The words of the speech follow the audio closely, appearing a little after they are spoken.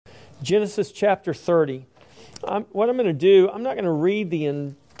Genesis chapter 30. What I'm going to do, I'm not going to read the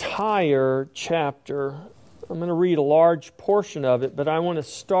entire chapter. I'm going to read a large portion of it, but I want to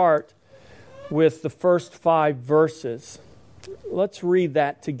start with the first 5 verses. Let's read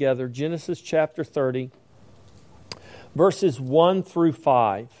that together. Genesis chapter 30, verses 1 through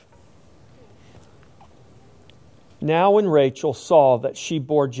 5. Now when Rachel saw that she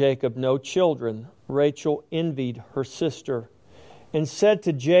bore Jacob no children, Rachel envied her sister and said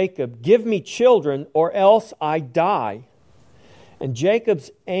to Jacob, "Give me children, or else I die." And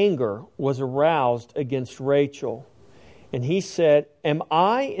Jacob's anger was aroused against Rachel. And he said, "Am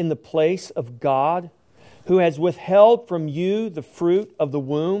I in the place of God, who has withheld from you the fruit of the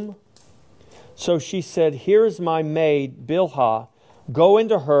womb?" So she said, "Here is my maid Bilhah. Go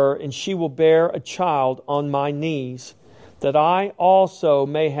into her, and she will bear a child on my knees, that I also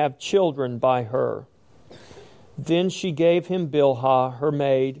may have children by her." Then she gave him Bilhah, her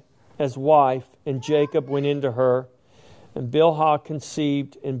maid, as wife, and Jacob went into her. And Bilhah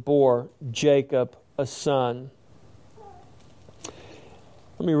conceived and bore Jacob a son.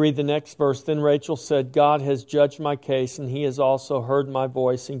 Let me read the next verse. Then Rachel said, "God has judged my case, and he has also heard my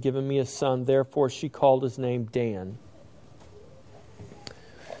voice and given me a son." Therefore she called his name Dan.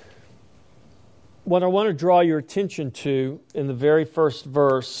 What I want to draw your attention to in the very first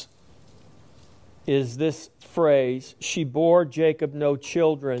verse is this phrase, "She bore Jacob no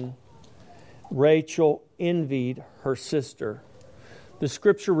children. Rachel envied her sister." The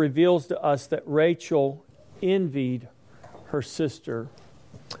scripture reveals to us that Rachel envied her sister.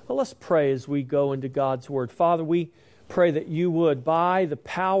 Well, let's pray as we go into God's Word. Father, we pray that you would, by the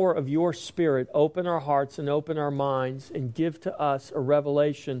power of your Spirit, open our hearts and open our minds and give to us a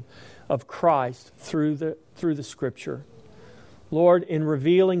revelation of Christ through the Scripture. Lord, in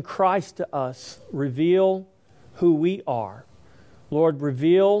revealing Christ to us, reveal who we are. Lord,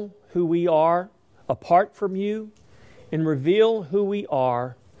 reveal who we are apart from you, and reveal who we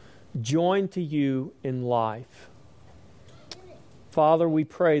are joined to you in life. Father, we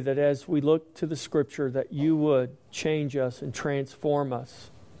pray that as we look to the Scripture, that you would change us and transform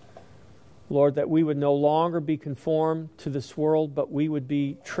us. Lord, that we would no longer be conformed to this world, but we would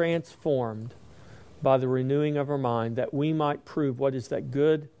be transformed by the renewing of our mind, that we might prove what is that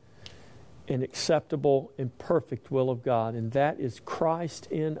good and acceptable and perfect will of God, and that is Christ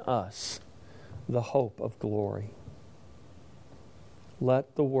in us, the hope of glory.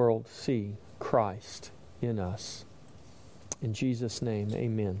 Let the world see Christ in us. In Jesus' name,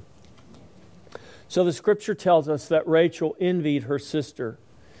 amen. So the Scripture tells us that Rachel envied her sister.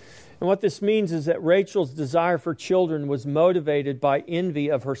 And what this means is that Rachel's desire for children was motivated by envy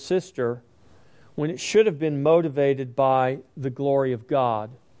of her sister, when it should have been motivated by the glory of God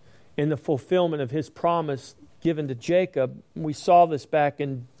and the fulfillment of His promise given to Jacob. We saw this back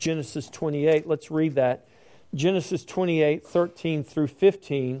in Genesis 28. Let's read that. Genesis 28, 13 through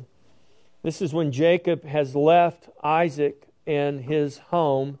 15. This is when Jacob has left Isaac and his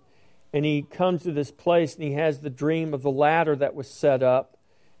home, and he comes to this place and he has the dream of the ladder that was set up,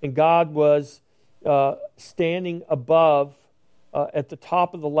 and God was standing above at the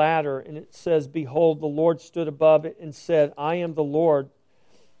top of the ladder, and it says, "Behold, the Lord stood above it and said, I am the Lord,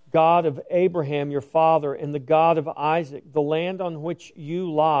 God of Abraham your father, and the God of Isaac. The land on which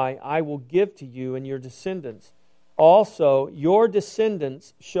you lie I will give to you and your descendants. Also your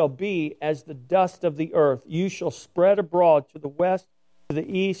descendants shall be as the dust of the earth. You shall spread abroad to the west, to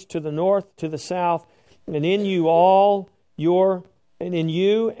the east, to the north, to the south, and in you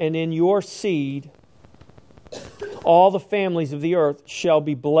and in your seed all the families of the earth shall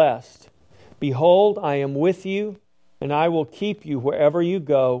be blessed. Behold, I am with you, and I will keep you wherever you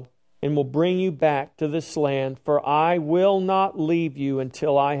go, and will bring you back to this land, for I will not leave you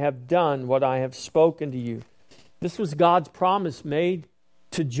until I have done what I have spoken to you." This was God's promise made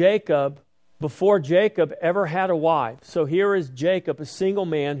to Jacob before Jacob ever had a wife. So here is Jacob, a single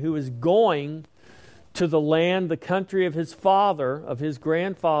man who is going to the land, the country of his father, of his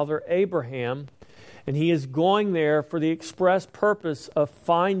grandfather Abraham, and he is going there for the express purpose of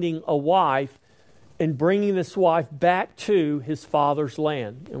finding a wife and bringing this wife back to his father's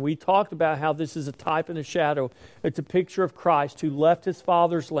land. And we talked about how this is a type and a shadow. It's a picture of Christ, who left his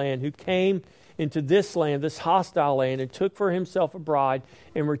father's land, who came into this land, this hostile land, and took for himself a bride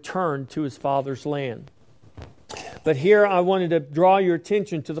and returned to his father's land. But here I wanted to draw your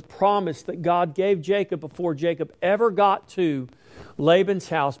attention to the promise that God gave Jacob before Jacob ever got to Laban's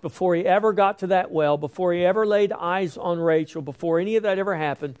house, before he ever got to that well, before he ever laid eyes on Rachel, before any of that ever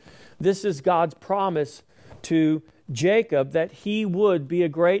happened. This is God's promise to Jacob, that he would be a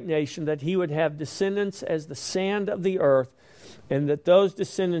great nation, that he would have descendants as the sand of the earth, and that those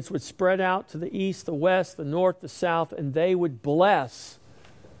descendants would spread out to the east, the west, the north, the south, and they would bless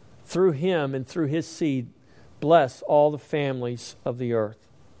through him and through his seed, bless all the families of the earth.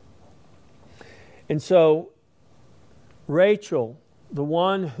 And so Rachel, the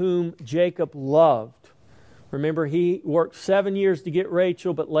one whom Jacob loved, remember, he worked 7 years to get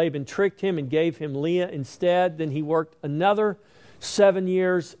Rachel, but Laban tricked him and gave him Leah instead. Then he worked another 7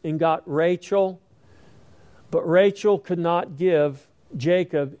 years and got Rachel. But Rachel could not give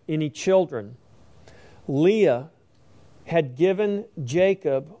Jacob any children. Leah had given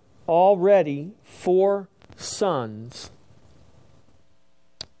Jacob already 4 sons.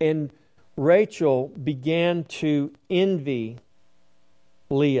 And Rachel began to envy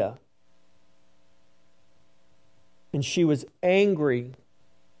Leah. And she was angry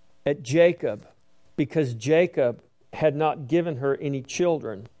at Jacob because Jacob had not given her any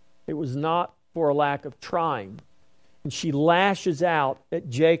children. It was not for a lack of trying. And she lashes out at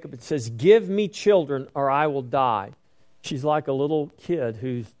Jacob and says, "Give me children or I will die." She's like a little kid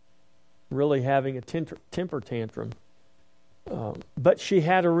who's really having a temper tantrum. But she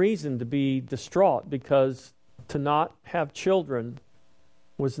had a reason to be distraught, because to not have children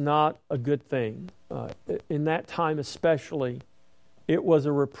was not a good thing. In that time especially, it was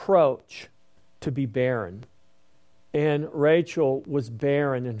a reproach to be barren. And Rachel was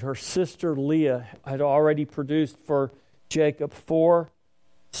barren, and her sister Leah had already produced for Jacob 4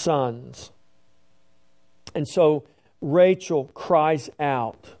 sons. And so Rachel cries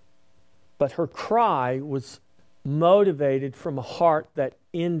out, but her cry was motivated from a heart that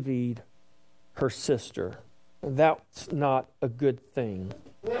envied her sister. And that's not a good thing.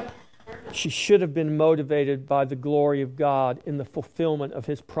 She should have been motivated by the glory of God in the fulfillment of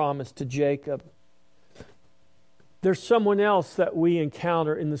his promise to Jacob. There's someone else that we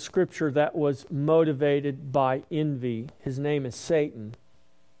encounter in the Scripture that was motivated by envy. His name is Satan.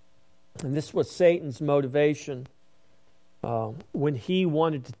 And this was Satan's motivation when he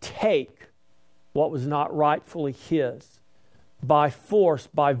wanted to take what was not rightfully his. By force,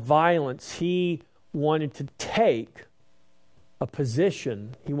 by violence, he wanted to take a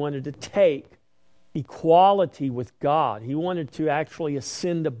position. He wanted to take equality with God. He wanted to actually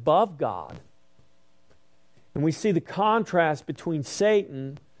ascend above God. And we see the contrast between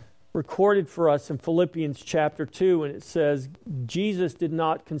Satan, recorded for us in Philippians chapter 2, and it says, Jesus did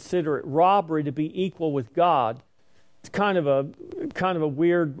not consider it robbery to be equal with God. It's kind of a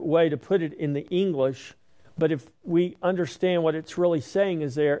weird way to put it in the English, but if we understand what it's really saying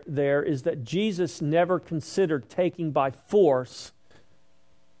is there is that Jesus never considered taking by force.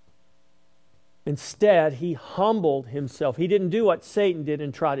 Instead, he humbled himself. He didn't do what Satan did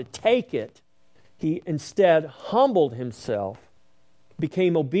and try to take it. He instead humbled himself,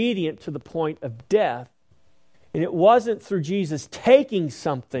 became obedient to the point of death. And it wasn't through Jesus taking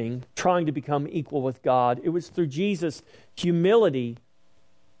something, trying to become equal with God. It was through Jesus' humility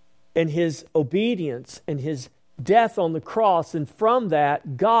and his obedience and his death on the cross. And from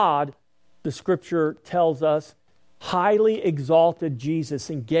that, God, the Scripture tells us, highly exalted Jesus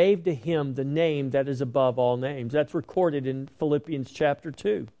and gave to him the name that is above all names. That's recorded in Philippians chapter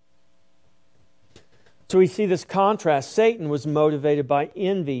 2. So we see this contrast. Satan was motivated by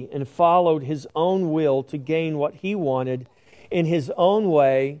envy and followed his own will to gain what he wanted in his own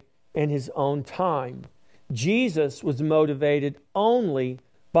way and his own time. Jesus was motivated only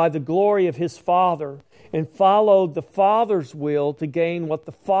by the glory of his Father and followed the Father's will to gain what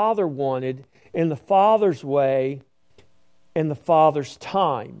the Father wanted in the Father's way and the Father's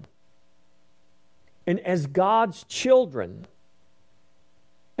time. And as God's children,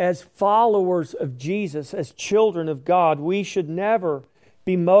 as followers of Jesus, as children of God, we should never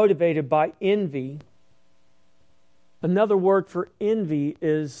be motivated by envy. Another word for envy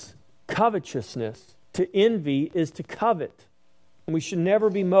is covetousness. To envy is to covet. And we should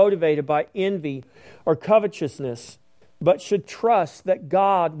never be motivated by envy or covetousness, but should trust that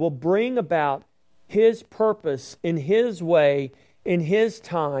God will bring about his purpose in his way, in his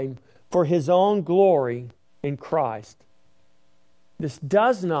time, for his own glory in Christ. This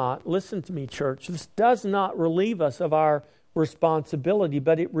does not, listen to me, church, this does not relieve us of our responsibility,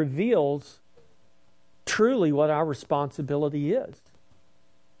 but it reveals truly what our responsibility is.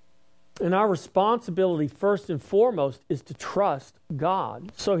 And our responsibility, first and foremost, is to trust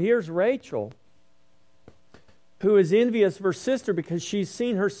God. So here's Rachel, who is envious of her sister because she's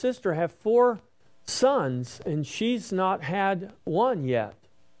seen her sister have 4 sons, and she's not had one yet.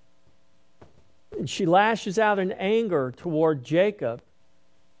 And she lashes out in anger toward Jacob.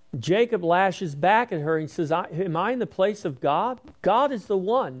 Jacob lashes back at her and says, am I in the place of God? God is the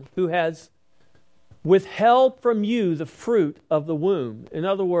one who has withheld from you the fruit of the womb. In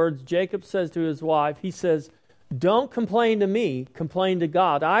other words, Jacob says to his wife, he says, don't complain to me, complain to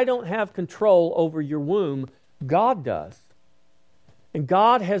God. I don't have control over your womb. God does. And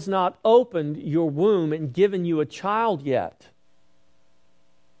God has not opened your womb and given you a child yet.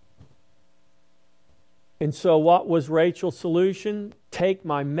 And so what was Rachel's solution? Take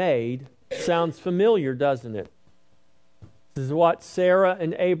my maid. Sounds familiar, doesn't it? This is what Sarah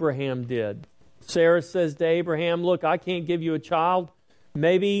and Abraham did. Sarah says to Abraham, look, I can't give you a child.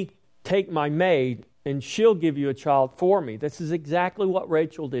 Maybe take my maid and she'll give you a child for me. This is exactly what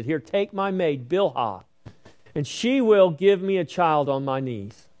Rachel did. Here, take my maid, Bilhah, and she will give me a child on my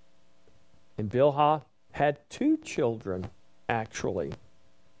knees. And Bilhah had 2 children, actually.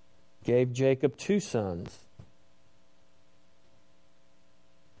 Gave Jacob 2 sons.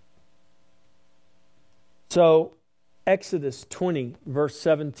 So, Exodus 20, verse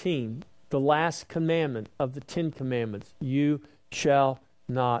 17, the last commandment of the 10 commandments, you shall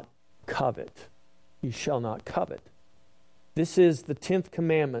not covet. You shall not covet. This is the 10th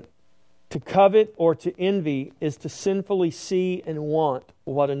commandment. To covet or to envy is to sinfully see and want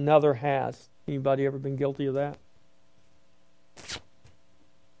what another has. Anybody ever been guilty of that?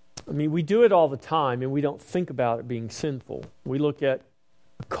 I mean, we do it all the time and we don't think about it being sinful. We look at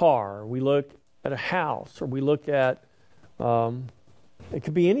a car, we look at a house, or we look at, it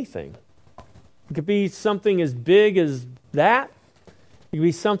could be anything. It could be something as big as that. It could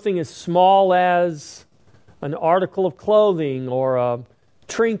be something as small as an article of clothing or a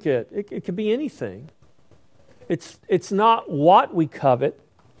trinket. It could be anything. It's not what we covet,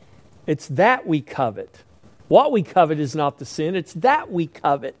 it's that we covet. What we covet is not the sin, it's that we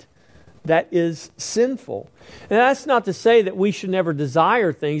covet that is sinful. And that's not to say that we should never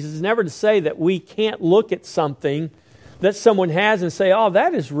desire things. It's never to say that we can't look at something that someone has and say, oh,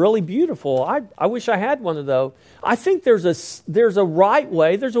 that is really beautiful. I wish I had one of those. I think there's a right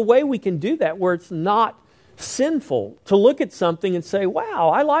way. There's a way we can do that where it's not sinful to look at something and say, wow,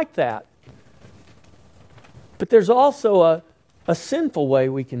 I like that. But there's also a sinful way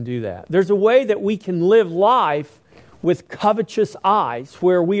we can do that. There's a way that we can live life with covetous eyes,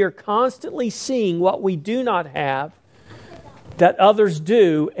 where we are constantly seeing what we do not have that others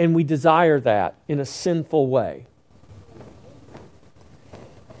do, and we desire that in a sinful way.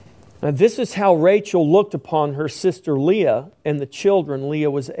 Now, this is how Rachel looked upon her sister Leah and the children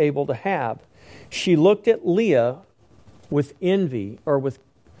Leah was able to have. She looked at Leah with envy, or with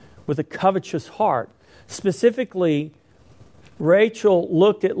a covetous heart. Specifically, Rachel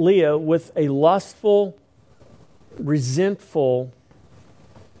looked at Leah with a lustful, resentful,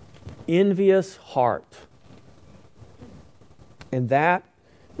 envious heart. And that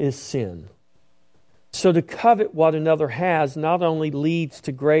is sin. So to covet what another has not only leads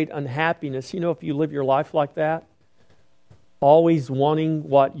to great unhappiness. You know, if you live your life like that, always wanting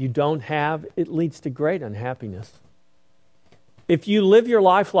what you don't have, it leads to great unhappiness. If you live your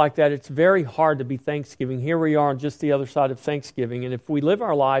life like that, it's very hard to be Thanksgiving. Here we are on just the other side of Thanksgiving, and if we live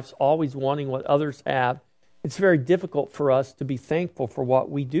our lives always wanting what others have, it's very difficult for us to be thankful for what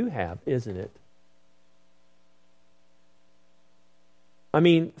we do have, isn't it? I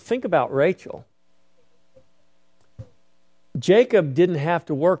mean, think about Rachel. Jacob didn't have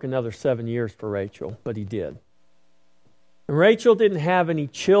to work another 7 years for Rachel, but he did. And Rachel didn't have any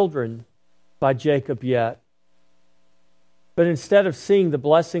children by Jacob yet. But instead of seeing the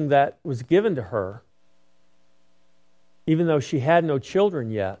blessing that was given to her, even though she had no children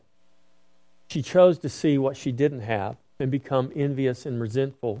yet, she chose to see what she didn't have and become envious and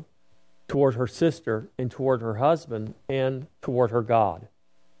resentful toward her sister and toward her husband and toward her God.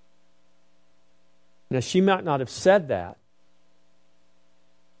 Now, she might not have said that,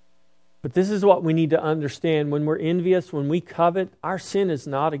 but this is what we need to understand. When we're envious, when we covet, our sin is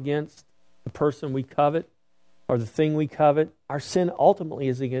not against the person we covet or the thing we covet. Our sin ultimately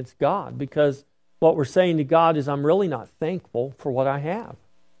is against God, because what we're saying to God is, I'm really not thankful for what I have.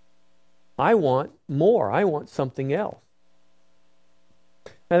 I want more. I want something else.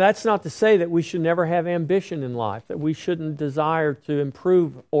 Now, that's not to say that we should never have ambition in life, that we shouldn't desire to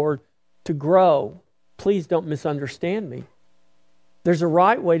improve or to grow. Please don't misunderstand me. There's a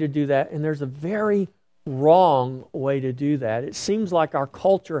right way to do that, and there's a very wrong way to do that. It seems like our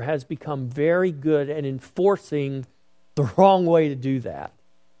culture has become very good at enforcing the wrong way to do that.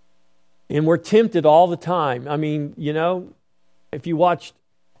 And we're tempted all the time. I mean, you know, if you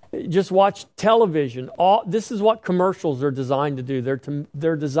just watch television. This is what commercials are designed to do.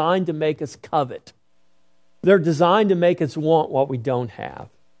 They're designed to make us covet. They're designed to make us want what we don't have.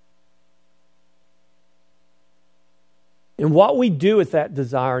 And what we do with that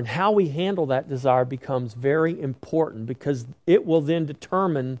desire and how we handle that desire becomes very important, because it will then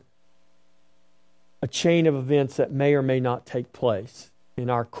determine a chain of events that may or may not take place in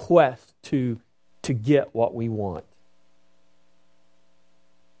our quest to get what we want.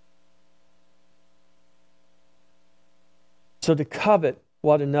 So to covet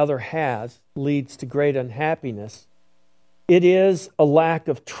what another has leads to great unhappiness. It is a lack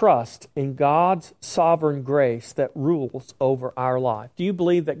of trust in God's sovereign grace that rules over our life. Do you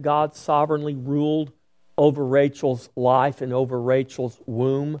believe that God sovereignly ruled over Rachel's life and over Rachel's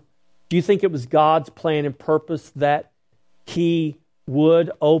womb? Do you think it was God's plan and purpose that He would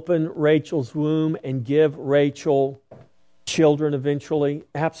open Rachel's womb and give Rachel children eventually?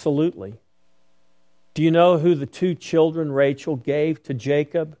 Absolutely. Do you know who the two children Rachel gave to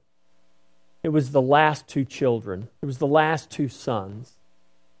Jacob? It was the last two children. It was the last two sons.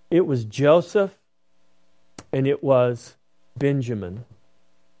 It was Joseph and it was Benjamin.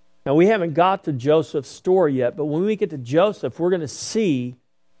 Now, we haven't got to Joseph's story yet, but when we get to Joseph, we're going to see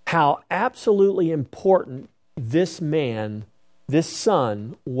how absolutely important this man, this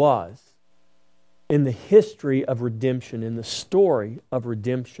son, was in the history of redemption, in the story of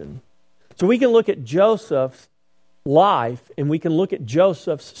redemption. So we can look at Joseph's life and we can look at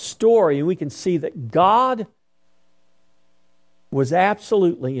Joseph's story and we can see that God was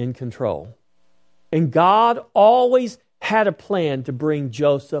absolutely in control. And God always had a plan to bring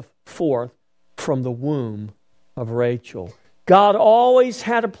Joseph forth from the womb of Rachel. God always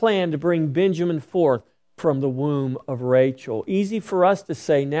had a plan to bring Benjamin forth from the womb of Rachel. Easy for us to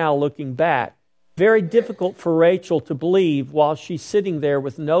say now, looking back. Very difficult for Rachel to believe while she's sitting there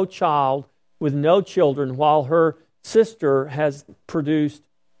with no child, with no children, while her sister has produced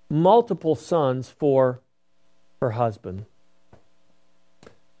multiple sons for her husband.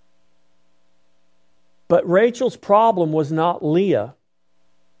 But Rachel's problem was not Leah.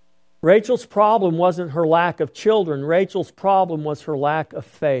 Rachel's problem wasn't her lack of children. Rachel's problem was her lack of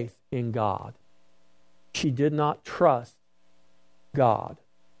faith in God. She did not trust God.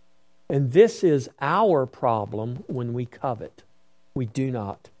 And this is our problem when we covet. We do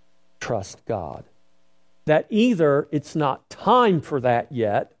not trust God. That either it's not time for that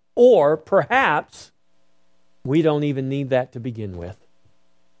yet, or perhaps we don't even need that to begin with.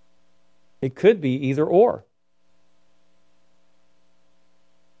 It could be either or.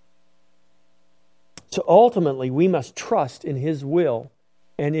 So ultimately, we must trust in His will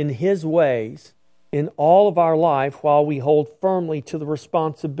and in His ways in all of our life while we hold firmly to the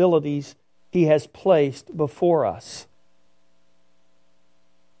responsibilities He has placed before us.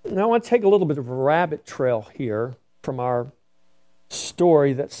 Now I want to take a little bit of a rabbit trail here from our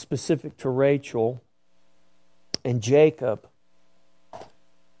story that's specific to Rachel and Jacob.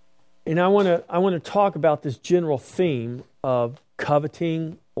 And I want to talk about this general theme of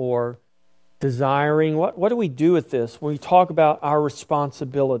coveting or desiring. What do we do with this when we talk about our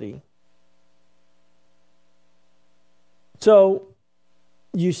responsibility? So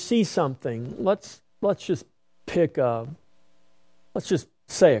you see something. Let's just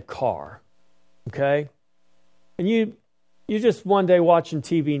say a car, okay? And you just one day watching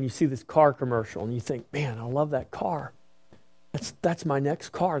TV and you see this car commercial and you think, man, I love that car. That's my next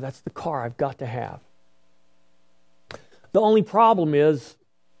car. That's the car I've got to have. The only problem is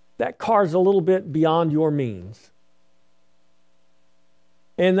that car's a little bit beyond your means.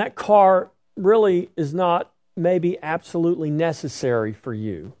 And that car really is not maybe absolutely necessary for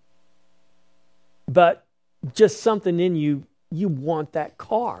you. But just something in you want that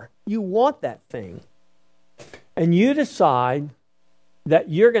car. You want that thing. And you decide that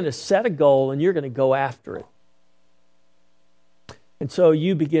you're going to set a goal and you're going to go after it. And so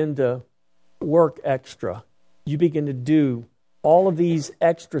you begin to work extra. You begin to do all of these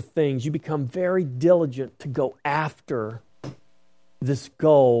extra things. You become very diligent to go after this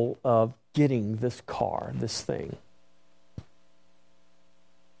goal of getting this car, this thing.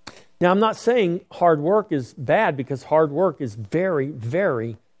 Now, I'm not saying hard work is bad, because hard work is very,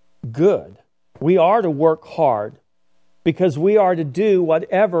 very good. We are to work hard because we are to do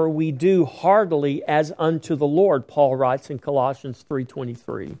whatever we do heartily as unto the Lord, Paul writes in Colossians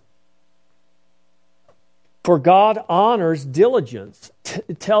 3:23. For God honors diligence.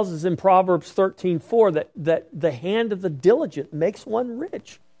 It tells us in Proverbs 13:4 that the hand of the diligent makes one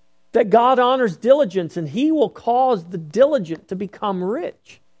rich. That God honors diligence and He will cause the diligent to become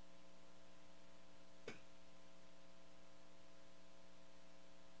rich.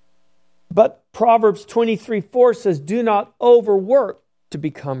 But Proverbs 23:4 says, do not overwork to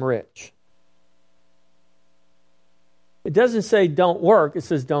become rich. It doesn't say don't work, it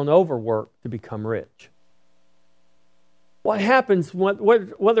says don't overwork to become rich. What happens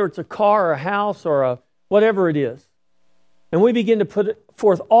whether it's a car or a house or whatever it is, and we begin to put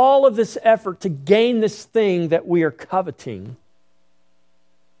forth all of this effort to gain this thing that we are coveting?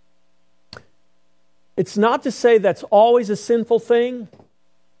 It's not to say that's always a sinful thing,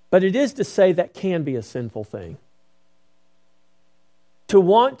 but it is to say that can be a sinful thing. To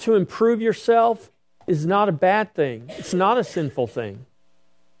want to improve yourself is not a bad thing. It's not a sinful thing.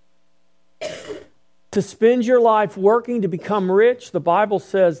 To spend your life working to become rich, the Bible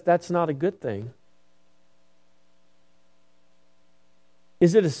says that's not a good thing.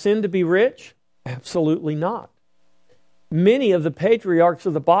 Is it a sin to be rich? Absolutely not. Many of the patriarchs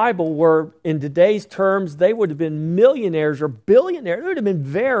of the Bible were, in today's terms, they would have been millionaires or billionaires. They would have been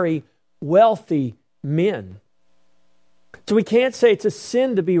very wealthy men. So we can't say it's a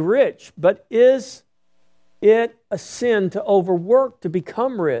sin to be rich, but is it a sin to overwork to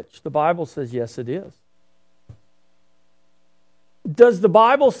become rich? The Bible says yes, it is. Does the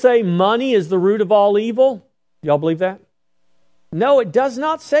Bible say money is the root of all evil? Y'all believe that? No, it does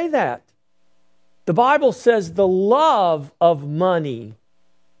not say that. The Bible says the love of money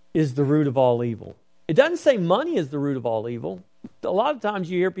is the root of all evil. It doesn't say money is the root of all evil. A lot of times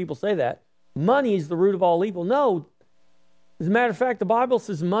you hear people say that. Money is the root of all evil. No. As a matter of fact, the Bible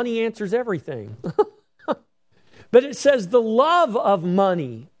says money answers everything. But it says the love of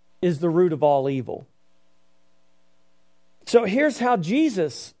money is the root of all evil. So here's how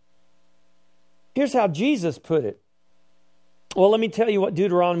Jesus put it. Well, let me tell you what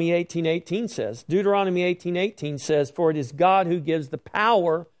Deuteronomy 18:18 says. Deuteronomy 18:18 says, "For it is God who gives the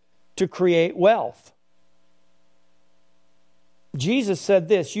power to create wealth." Jesus said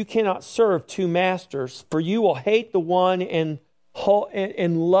this, "You cannot serve two masters, for you will hate the one and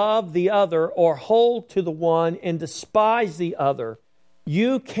love the other, or hold to the one and despise the other.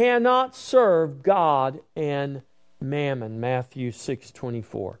 You cannot serve God and mammon." Matthew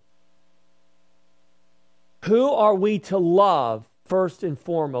 6:24. Who are we to love first and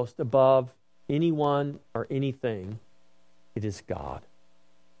foremost above anyone or anything? It is God.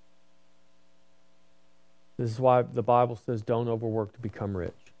 This is why the Bible says don't overwork to become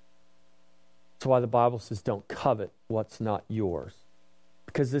rich. That's why the Bible says don't covet what's not yours.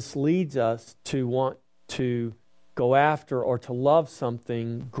 Because this leads us to want to go after or to love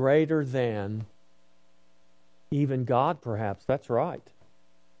something greater than even God, perhaps. That's right.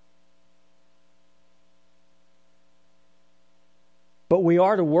 But we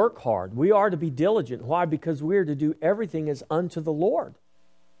are to work hard. We are to be diligent. Why? Because we are to do everything as unto the Lord.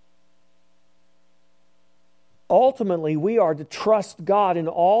 Ultimately, we are to trust God in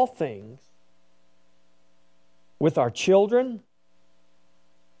all things. With our children,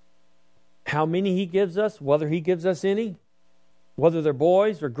 how many He gives us, whether He gives us any, whether they're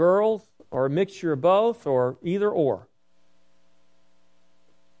boys or girls, or a mixture of both, or either or.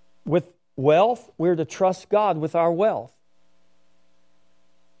 With wealth, we're to trust God with our wealth.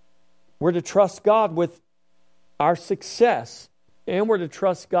 We're to trust God with our success, and we're to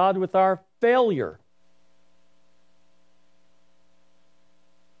trust God with our failure.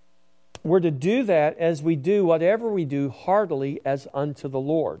 We're to do that as we do whatever we do heartily as unto the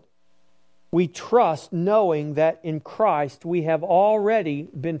Lord. We trust knowing that in Christ we have already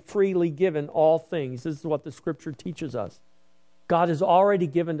been freely given all things. This is what the Scripture teaches us. God has already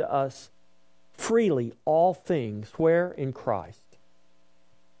given to us freely all things. Where? In Christ.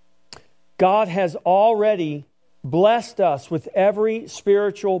 God has already blessed us with every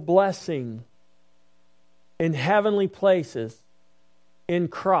spiritual blessing in heavenly places in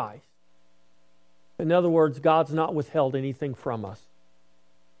Christ. In other words, God's not withheld anything from us.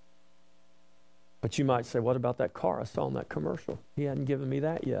 But you might say, what about that car I saw in that commercial? He hadn't given me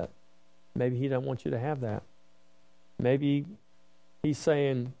that yet. Maybe He doesn't want you to have that. Maybe He's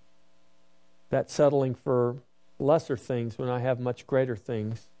saying that settling for lesser things when I have much greater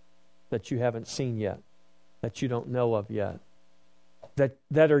things that you haven't seen yet, that you don't know of yet,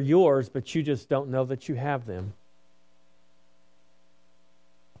 that are yours, but you just don't know that you have them.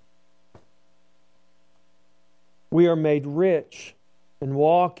 We are made rich in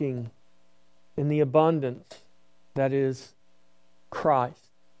walking in the abundance that is Christ.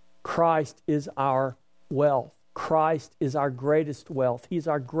 Christ is our wealth. Christ is our greatest wealth. He's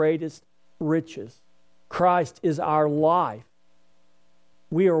our greatest riches. Christ is our life.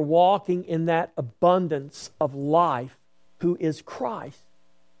 We are walking in that abundance of life who is Christ.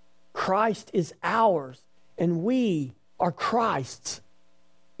 Christ is ours, and we are Christ's.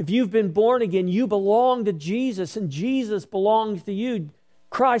 If you've been born again, you belong to Jesus, and Jesus belongs to you.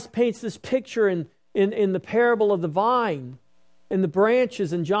 Christ paints this picture in the parable of the vine and the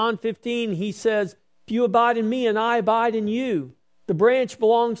branches. In John 15, He says, if If you abide in me and I abide in you, the branch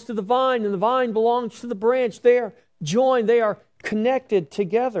belongs to the vine and the vine belongs to the branch. They are joined. They are connected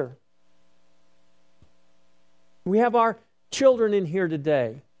together. We have our children in here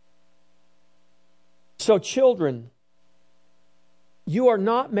today. So children, you are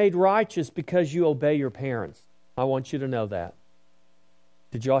not made righteous because you obey your parents. I want you to know that.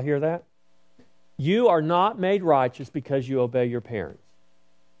 Did y'all hear that? You are not made righteous because you obey your parents.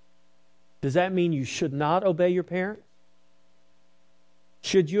 Does that mean you should not obey your parents?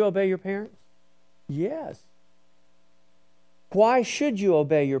 Should you obey your parents? Yes. Why should you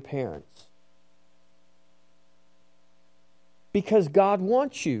obey your parents? Because God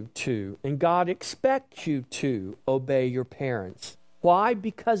wants you to, and God expects you to obey your parents. Why?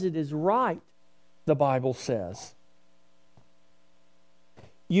 Because it is right, the Bible says.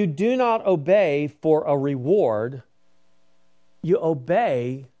 You do not obey for a reward. You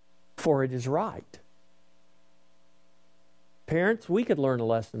obey for it is right. Parents, we could learn a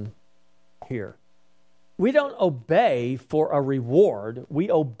lesson here. We don't obey for a reward. We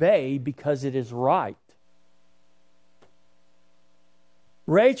obey because it is right.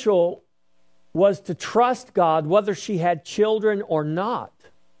 Rachel was to trust God whether she had children or not.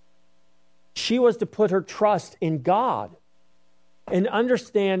 She was to put her trust in God and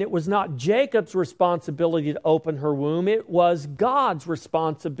understand it was not Jacob's responsibility to open her womb. It was God's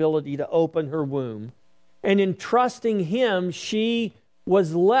responsibility to open her womb. And in trusting Him, she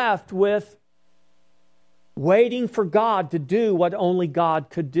was left with waiting for God to do what only God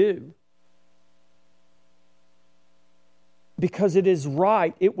could do. Because it is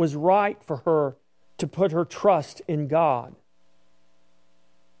right, it was right for her to put her trust in God.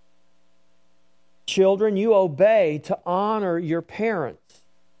 Children, you obey to honor your parents.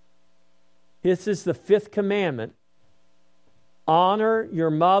 This is the 5th commandment. Honor your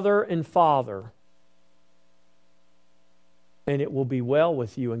mother and father, and it will be well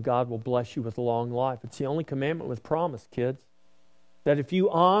with you, and God will bless you with a long life. It's the only commandment with promise, kids. That if you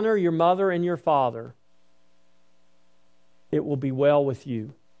honor your mother and your father, it will be well with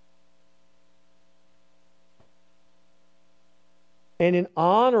you. And in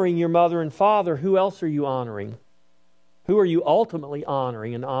honoring your mother and father, who else are you honoring? Who are you ultimately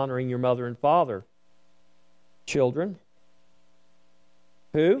honoring in honoring your mother and father? Children.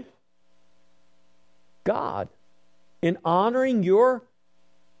 Who? God. In honoring your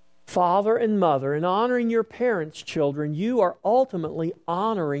father and mother, in honoring your parents, children, you are ultimately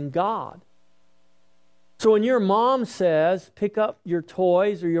honoring God. So when your mom says, pick up your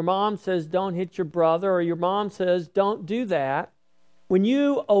toys, or your mom says, don't hit your brother, or your mom says, don't do that, when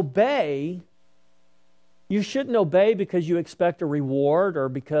you obey, you shouldn't obey because you expect a reward or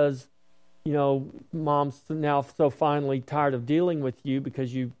because, mom's now so finally tired of dealing with you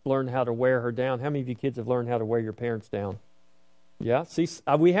because you learned how to wear her down. How many of you kids have learned how to wear your parents down? Yeah, see,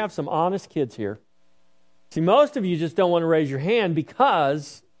 we have some honest kids here. See, most of you just don't want to raise your hand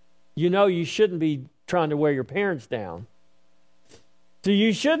because you shouldn't be trying to wear your parents down. So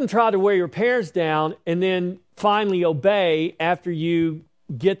you shouldn't try to wear your parents down and then finally obey after you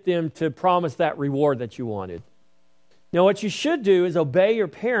get them to promise that reward that you wanted. Now, what you should do is obey your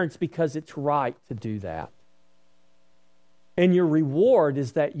parents because it's right to do that. And your reward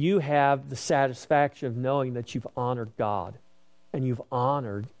is that you have the satisfaction of knowing that you've honored God and you've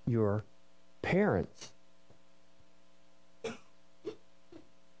honored your parents.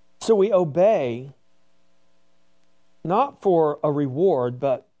 So we obey not for a reward,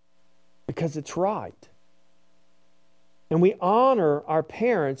 but because it's right. And we honor our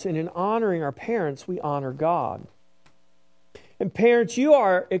parents, and in honoring our parents, we honor God. And parents, you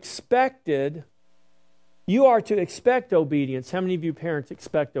are to expect obedience. How many of you parents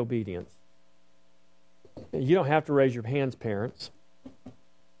expect obedience? You don't have to raise your hands, parents.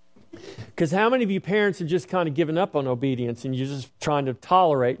 Because how many of you parents have just kind of given up on obedience and you're just trying to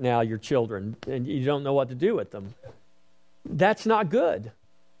tolerate now your children and you don't know what to do with them? That's not good.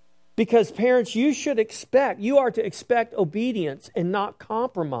 Because parents, you are to expect obedience and not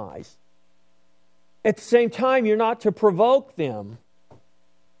compromise. At the same time, you're not to provoke them,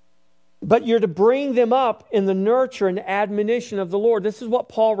 but you're to bring them up in the nurture and admonition of the Lord. This is what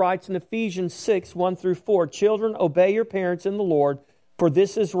Paul writes in Ephesians 6, 1-4. Children, obey your parents in the Lord, for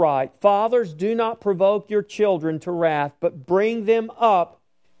this is right. Fathers, do not provoke your children to wrath, but bring them up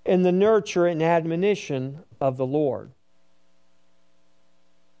in the nurture and admonition of the Lord.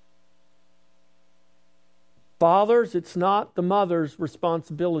 Fathers, it's not the mother's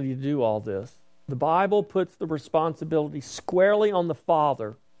responsibility to do all this. The Bible puts the responsibility squarely on the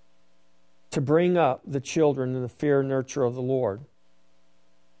father to bring up the children in the fear and nurture of the Lord.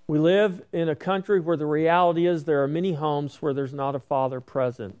 We live in a country where the reality is there are many homes where there's not a father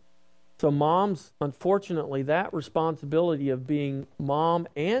present. So moms, unfortunately, that responsibility of being mom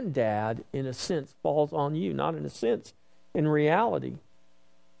and dad, in a sense, falls on you. Not in a sense, in reality.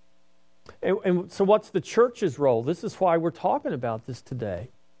 And so what's the church's role? This is why we're talking about this today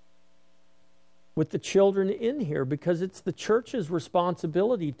with the children in here, because it's the church's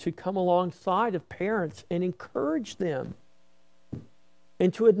responsibility to come alongside of parents and encourage them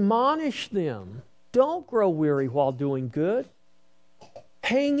and to admonish them. Don't grow weary while doing good.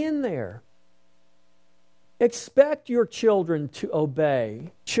 Hang in there. Expect your children to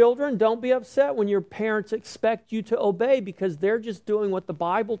obey. Children, don't be upset when your parents expect you to obey, because they're just doing what the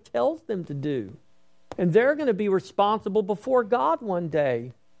Bible tells them to do. And they're going to be responsible before God one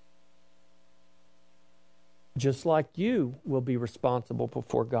day. Just like you will be responsible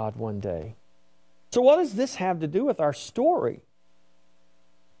before God one day. So what does this have to do with our story?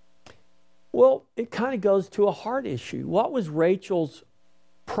 Well, it kind of goes to a heart issue. What was Rachel's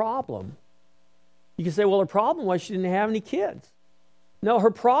problem? You can say, well, her problem was she didn't have any kids. No,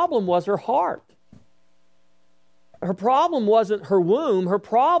 her problem was her heart. Her problem wasn't her womb. Her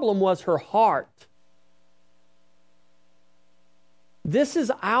problem was her heart. This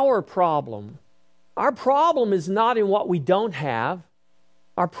is our problem. Our problem is not in what we don't have.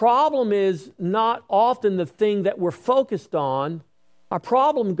 Our problem is not often the thing that we're focused on. Our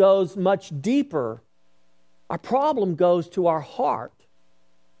problem goes much deeper. Our problem goes to our heart.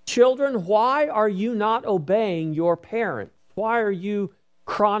 Children, why are you not obeying your parents? Why are you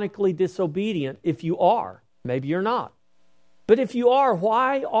chronically disobedient? If you are, maybe you're not. But if you are,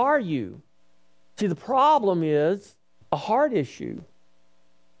 why are you? See, the problem is a heart issue.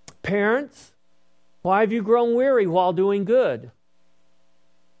 Parents, why have you grown weary while doing good?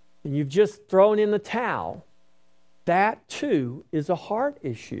 And you've just thrown in the towel. That too is a heart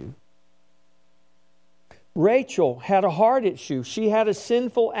issue. Rachel had a heart issue. She had a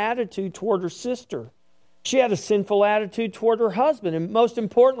sinful attitude toward her sister. She had a sinful attitude toward her husband. And most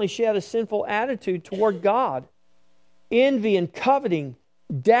importantly, she had a sinful attitude toward God. Envy and coveting,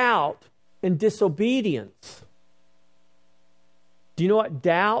 doubt and disobedience. Do you know what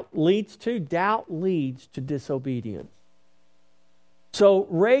doubt leads to? Doubt leads to disobedience. So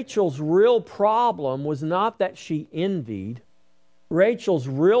Rachel's real problem was not that she envied. Rachel's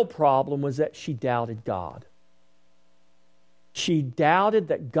real problem was that she doubted God. She doubted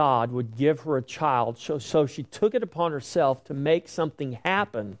that God would give her a child, so she took it upon herself to make something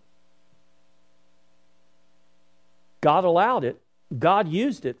happen. God allowed it. God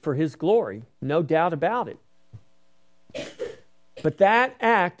used it for His glory. No doubt about it. But that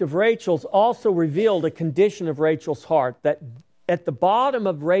act of Rachel's also revealed a condition of Rachel's heart, that at the bottom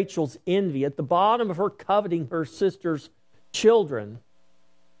of Rachel's envy, at the bottom of her coveting her sister's children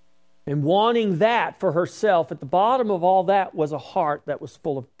and wanting that for herself, at the bottom of all that was a heart that was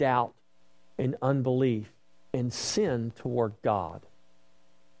full of doubt and unbelief and sin toward God.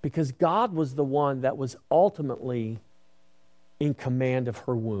 Because God was the one that was ultimately in command of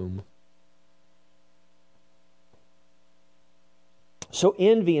her womb. So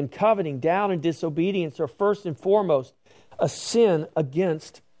envy and coveting, doubt and disobedience are first and foremost a sin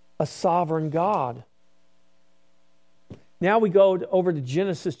against a sovereign God. Now we go over to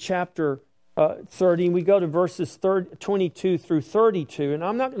Genesis chapter 30, and we go to verses 22 through 32, and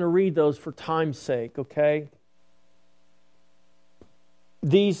I'm not going to read those for time's sake, okay?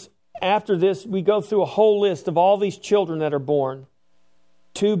 After this, we go through a whole list of all these children that are born.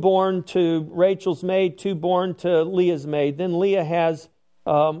 2 born to Rachel's maid, 2 born to Leah's maid. Then Leah has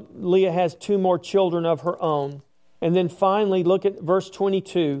 2 more children of her own. And then finally, look at verse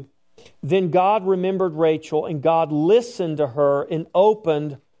 22. Then God remembered Rachel, and God listened to her and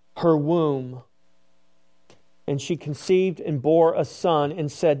opened her womb. And she conceived and bore a son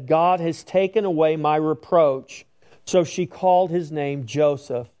and said, God has taken away my reproach. So she called his name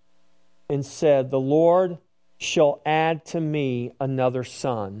Joseph and said, the Lord shall add to me another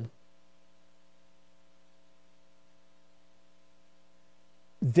son.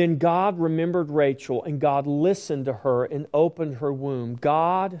 Then God remembered Rachel, and God listened to her and opened her womb.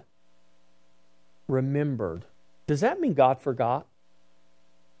 God remembered. Does that mean God forgot?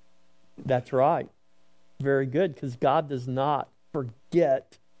 That's right. Very good, because God does not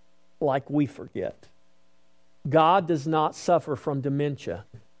forget like we forget. God does not suffer from dementia.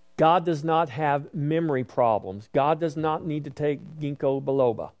 God does not have memory problems. God does not need to take ginkgo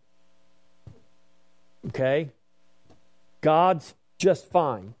biloba. Okay? God's just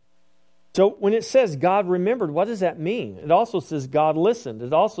fine. So when it says God remembered, what does that mean? It also says God listened.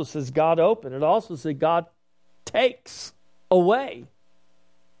 It also says God opened. It also says God takes away.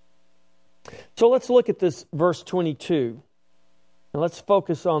 So let's look at this verse 22. And let's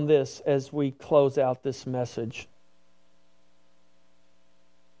focus on this as we close out this message.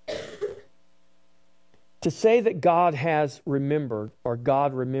 To say that God has remembered, or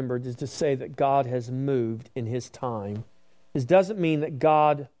God remembered, is to say that God has moved in His time. This doesn't mean that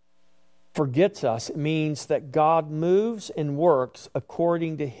God forgets us. It means that God moves and works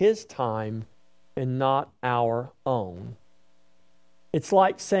according to His time and not our own. It's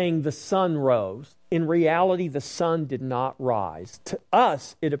like saying the sun rose. In reality, the sun did not rise. To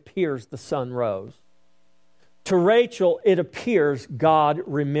us, it appears the sun rose. To Rachel, it appears God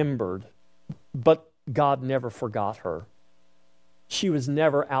remembered, but God never forgot her. She was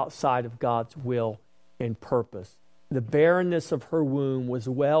never outside of God's will and purpose. The barrenness of her womb was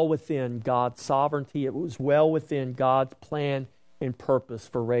well within God's sovereignty. It was well within God's plan and purpose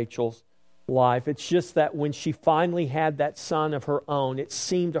for Rachel's life. It's just that when she finally had that son of her own, it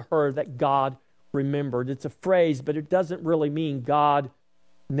seemed to her that God remembered. It's a phrase, but it doesn't really mean God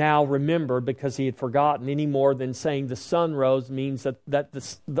now remembered because He had forgotten, any more than saying the sun rose means that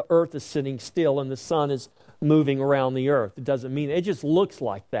the earth is sitting still and the sun is moving around the earth. It doesn't mean it just looks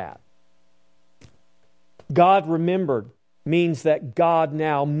like that. God remembered means that God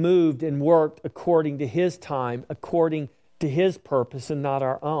now moved and worked according to His time, according to His purpose, and not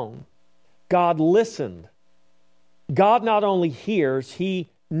our own. God listened. God not only hears, He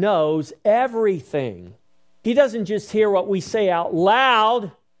knows everything. He doesn't just hear what we say out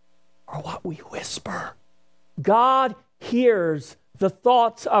loud or what we whisper. God hears the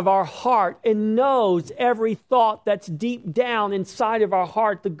thoughts of our heart and knows every thought that's deep down inside of our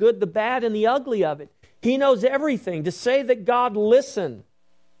heart, the good, the bad, and the ugly of it. He knows everything. To say that God listened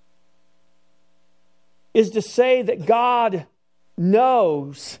is to say that God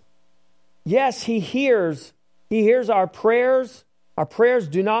knows. Yes, He hears. He hears our prayers. Our prayers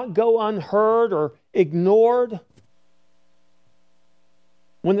do not go unheard or ignored.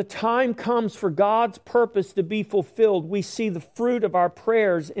 When the time comes for God's purpose to be fulfilled, we see the fruit of our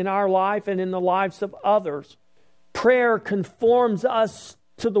prayers in our life and in the lives of others. Prayer conforms us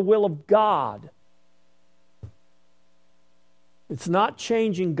to the will of God. It's not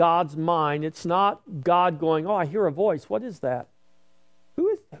changing God's mind. It's not God going, oh, I hear a voice. What is that?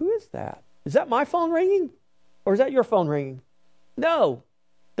 Who is that? Is that my phone ringing? Or is that your phone ringing? No.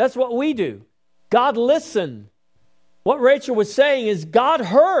 That's what we do. God listened. What Rachel was saying is God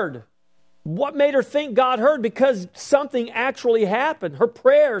heard. What made her think God heard? Because something actually happened. Her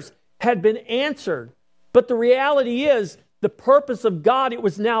prayers had been answered. But the reality is, the purpose of God, it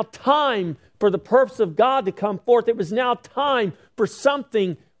was now time for the purpose of God to come forth. It was now time for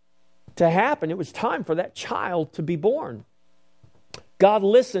something to happen. It was time for that child to be born. God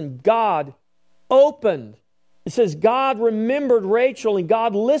listened. God opened. It says God remembered Rachel and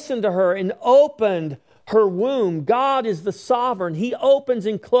God listened to her and opened her womb. God is the sovereign. He opens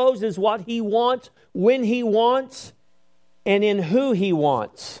and closes what He wants, when He wants, and in who He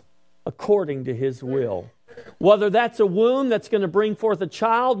wants, according to His will. Whether that's a womb that's going to bring forth a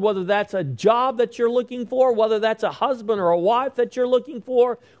child, whether that's a job that you're looking for, whether that's a husband or a wife that you're looking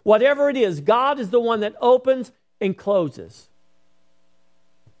for, whatever it is, God is the one that opens and closes.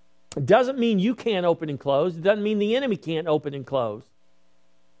 It doesn't mean you can't open and close. It doesn't mean the enemy can't open and close.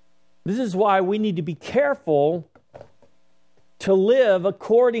 This is why we need to be careful to live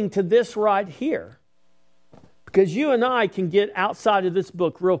according to this right here. Because you and I can get outside of this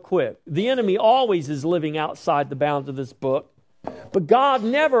book real quick. The enemy always is living outside the bounds of this book. But God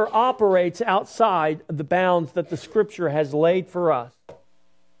never operates outside the bounds that the Scripture has laid for us.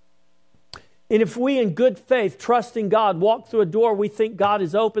 And if we in good faith, trusting God, walk through a door we think God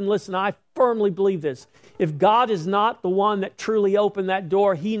is open, listen, I firmly believe this. If God is not the one that truly opened that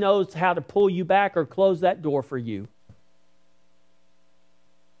door, He knows how to pull you back or close that door for you.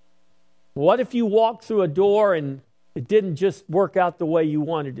 What if you walked through a door and it didn't just work out the way you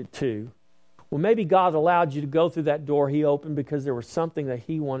wanted it to? Well, maybe God allowed you to go through that door He opened because there was something that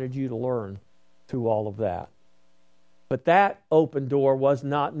He wanted you to learn through all of that. But that open door was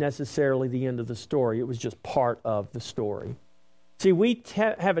not necessarily the end of the story. It was just part of the story. See, we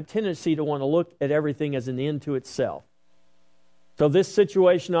have a tendency to want to look at everything as an end to itself. So this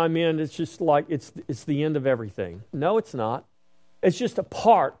situation I'm in, it's just like it's the end of everything. No, it's not. It's just a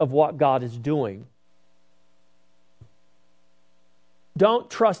part of what God is doing. Don't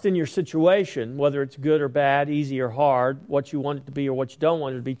trust in your situation, whether it's good or bad, easy or hard, what you want it to be or what you don't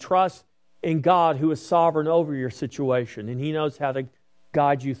want it to be. Trust in God who is sovereign over your situation, and He knows how to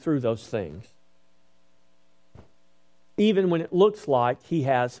guide you through those things. Even when it looks like He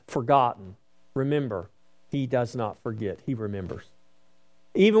has forgotten, remember, He does not forget. He remembers.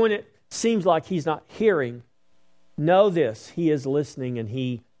 Even when it seems like he's not hearing, know this, he is listening and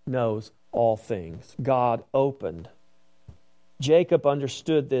he knows all things. God opened. Jacob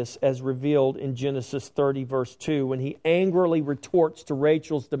understood this as revealed in Genesis 30, verse 2, when he angrily retorts to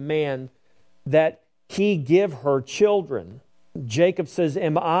Rachel's demand that he give her children. Jacob says,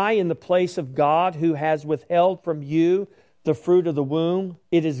 am I in the place of God who has withheld from you the fruit of the womb?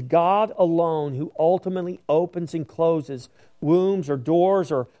 It is God alone who ultimately opens and closes wombs or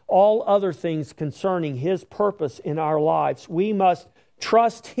doors or all other things concerning His purpose in our lives. We must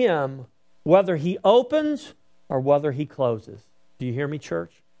trust Him whether He opens or whether He closes. Do you hear me,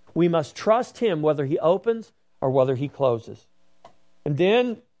 church? We must trust Him whether He opens or whether He closes. And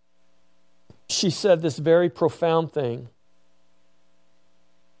then she said this very profound thing.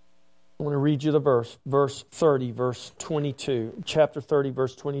 I want to read you the verse 30, verse 22, chapter 30,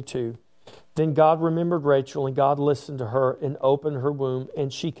 verse 22. Then God remembered Rachel, and God listened to her and opened her womb,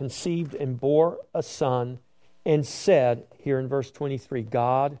 and she conceived and bore a son, and said, here in verse 23,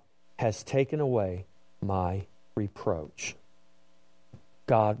 God has taken away my reproach.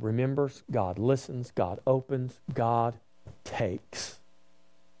 God remembers, God listens, God opens, God takes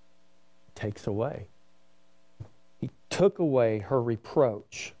away. He took away her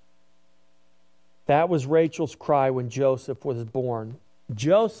reproach. That was Rachel's cry when Joseph was born.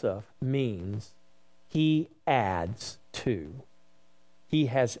 Joseph means he adds to. He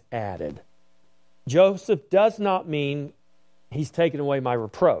has added. Joseph does not mean he's taken away my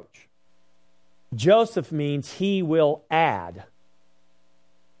reproach. Joseph means he will add.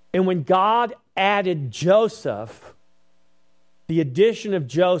 And when God added Joseph, the addition of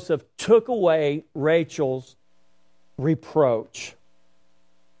Joseph took away Rachel's reproach.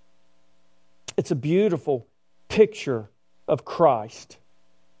 It's a beautiful picture of Christ.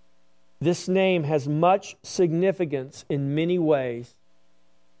 This name has much significance in many ways.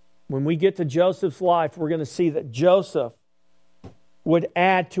 When we get to Joseph's life, we're going to see that Joseph would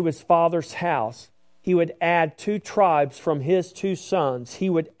add to his father's house. He would add 2 tribes from his 2 sons. He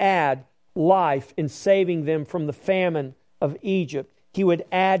would add life in saving them from the famine of Egypt. He would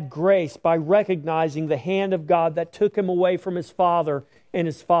add grace by recognizing the hand of God that took him away from his father and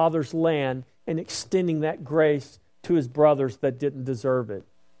his father's land and extending that grace to his brothers that didn't deserve it.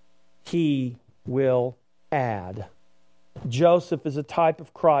 He will add. Joseph is a type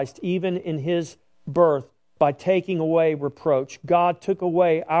of Christ, even in his birth, by taking away reproach. God took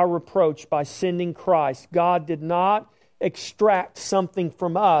away our reproach by sending Christ. God did not extract something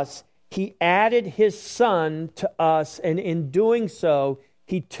from us. He added His Son to us, and in doing so,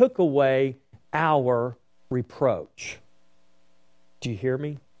 He took away our reproach. Do you hear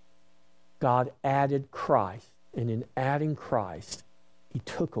me? God added Christ, and in adding Christ, He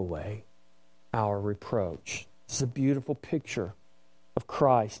took away our reproach. It's a beautiful picture of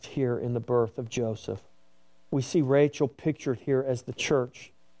Christ here in the birth of Joseph. We see Rachel pictured here as the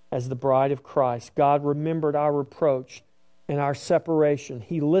church, as the bride of Christ. God remembered our reproach and our separation.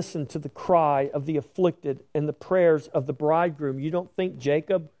 He listened to the cry of the afflicted and the prayers of the bridegroom. You don't think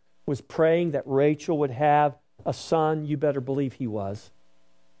Jacob was praying that Rachel would have a son? You better believe he was.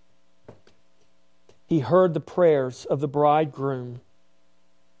 He heard the prayers of the bridegroom,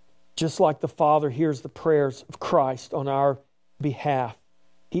 just like the Father hears the prayers of Christ on our behalf.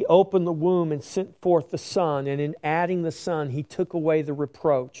 He opened the womb and sent forth the Son, and in adding the Son, He took away the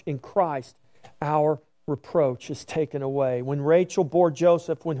reproach. In Christ, our reproach is taken away. When Rachel bore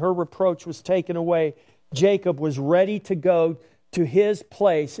Joseph, when her reproach was taken away, Jacob was ready to go to his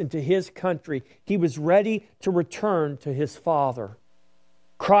place and to his country. He was ready to return to his father.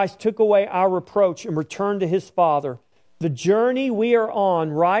 Christ took away our reproach and returned to His Father. The journey we are on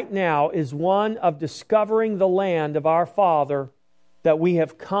right now is one of discovering the land of our Father that we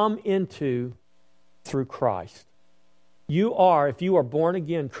have come into through Christ. You are, if you are born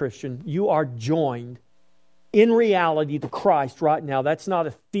again Christian, you are joined in reality to Christ right now. That's not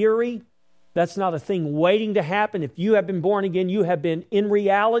a theory. That's not a thing waiting to happen. If you have been born again, you have been in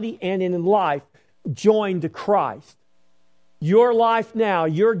reality and in life joined to Christ. Your life now,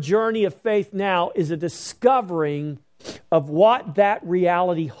 your journey of faith now is a discovering of what that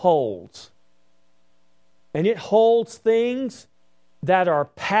reality holds. And it holds things that are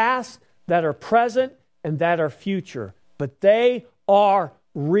past, that are present, and that are future. But they are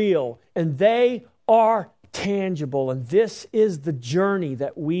real, and they are tangible. And this is the journey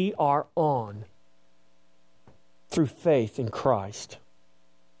that we are on through faith in Christ.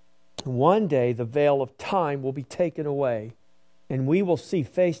 One day, the veil of time will be taken away, and we will see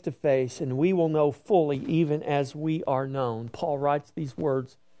face to face, and we will know fully even as we are known. Paul writes these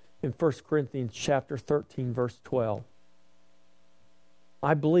words in 1 Corinthians chapter 13, verse 12.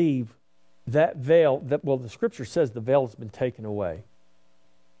 I believe that veil, the Scripture says the veil has been taken away.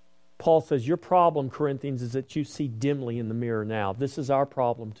 Paul says, your problem, Corinthians, is that you see dimly in the mirror now. This is our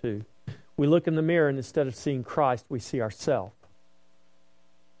problem too. We look in the mirror and instead of seeing Christ, we see ourselves.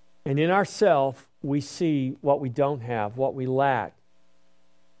 And in ourselves, we see what we don't have, what we lack.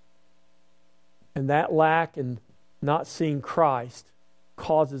 And that lack and not seeing Christ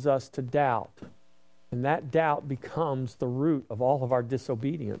causes us to doubt. And that doubt becomes the root of all of our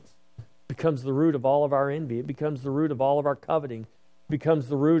disobedience. It becomes the root of all of our envy. It becomes the root of all of our coveting. It becomes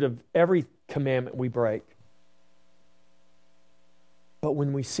the root of every commandment we break. But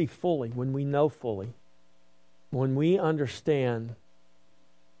when we see fully, when we know fully, when we understand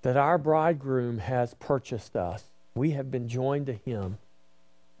that our bridegroom has purchased us, we have been joined to him,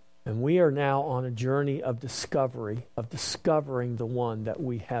 and we are now on a journey of discovery, of discovering the one that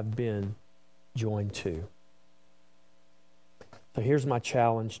we have been joined to. So here's my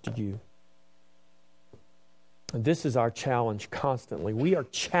challenge to you. And this is our challenge constantly. We are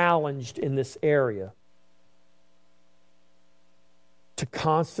challenged in this area to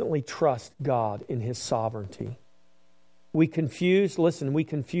constantly trust God in his sovereignty. We confuse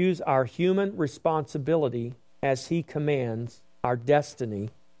our human responsibility as he commands our destiny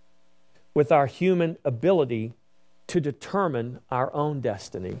with our human ability to determine our own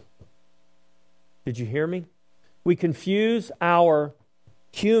destiny. Did you hear me? We confuse our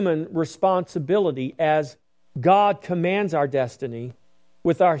human responsibility as God commands our destiny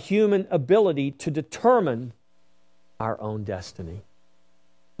with our human ability to determine our own destiny.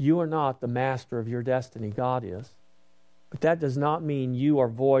 You are not the master of your destiny, God is. But that does not mean you are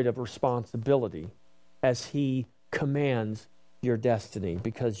void of responsibility as he commands your destiny,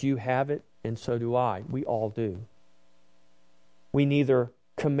 because you have it and so do I. We all do. We neither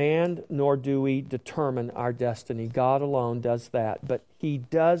command nor do we determine our destiny. God alone does that. But he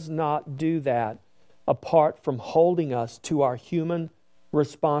does not do that apart from holding us to our human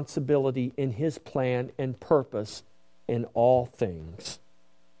responsibility in his plan and purpose in all things.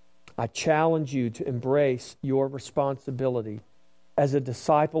 I challenge you to embrace your responsibility as a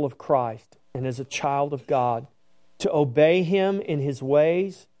disciple of Christ and as a child of God, to obey him in his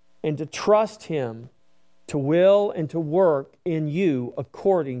ways and to trust him to will and to work in you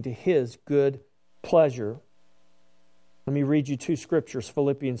according to his good pleasure. Let me read you two scriptures,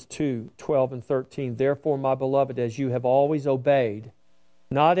 Philippians 2:12 and 13. Therefore, my beloved, as you have always obeyed,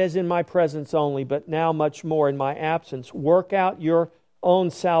 not as in my presence only, but now much more in my absence, work out your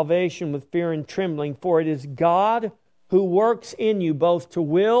own salvation with fear and trembling, for it is God who works in you both to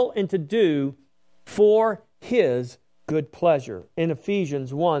will and to do for his good pleasure. In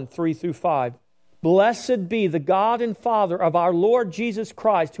Ephesians 1:3-5, blessed be the God and Father of our Lord Jesus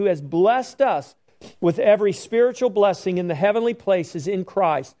Christ, who has blessed us with every spiritual blessing in the heavenly places in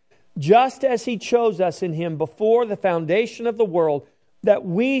Christ, just as he chose us in him before the foundation of the world, that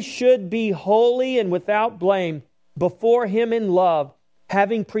we should be holy and without blame before him in love,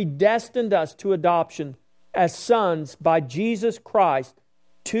 having predestined us to adoption as sons by Jesus Christ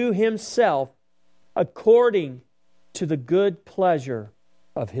to himself, according to the good pleasure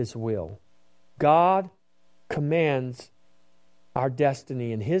of his will. God commands our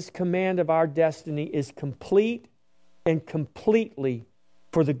destiny, and his command of our destiny is complete and completely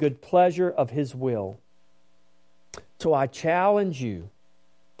for the good pleasure of his will. So I challenge you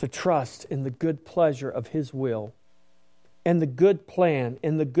to trust in the good pleasure of his will and the good plan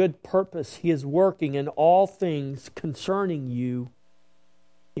and the good purpose he is working in all things concerning you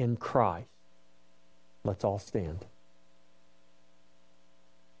in Christ. Let's all stand.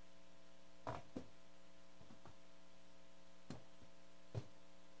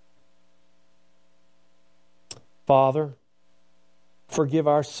 Father, forgive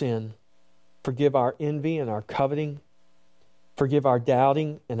our sin. Forgive our envy and our coveting. Forgive our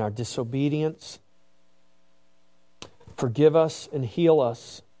doubting and our disobedience. Forgive us and heal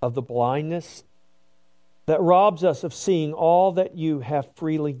us of the blindness that robs us of seeing all that you have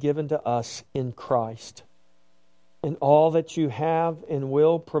freely given to us in Christ, and all that you have and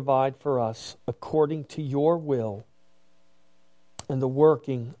will provide for us according to your will and the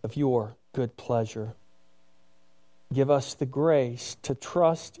working of your good pleasure. Give us the grace to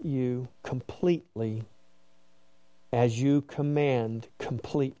trust you completely as you command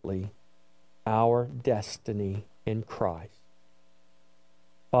completely our destiny in Christ.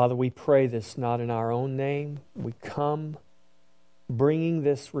 Father, we pray this not in our own name. We come bringing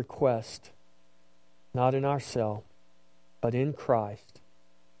this request not in ourselves, but in Christ.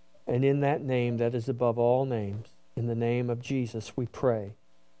 And in that name that is above all names, in the name of Jesus, we pray.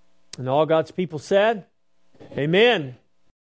 And all God's people said, Amen.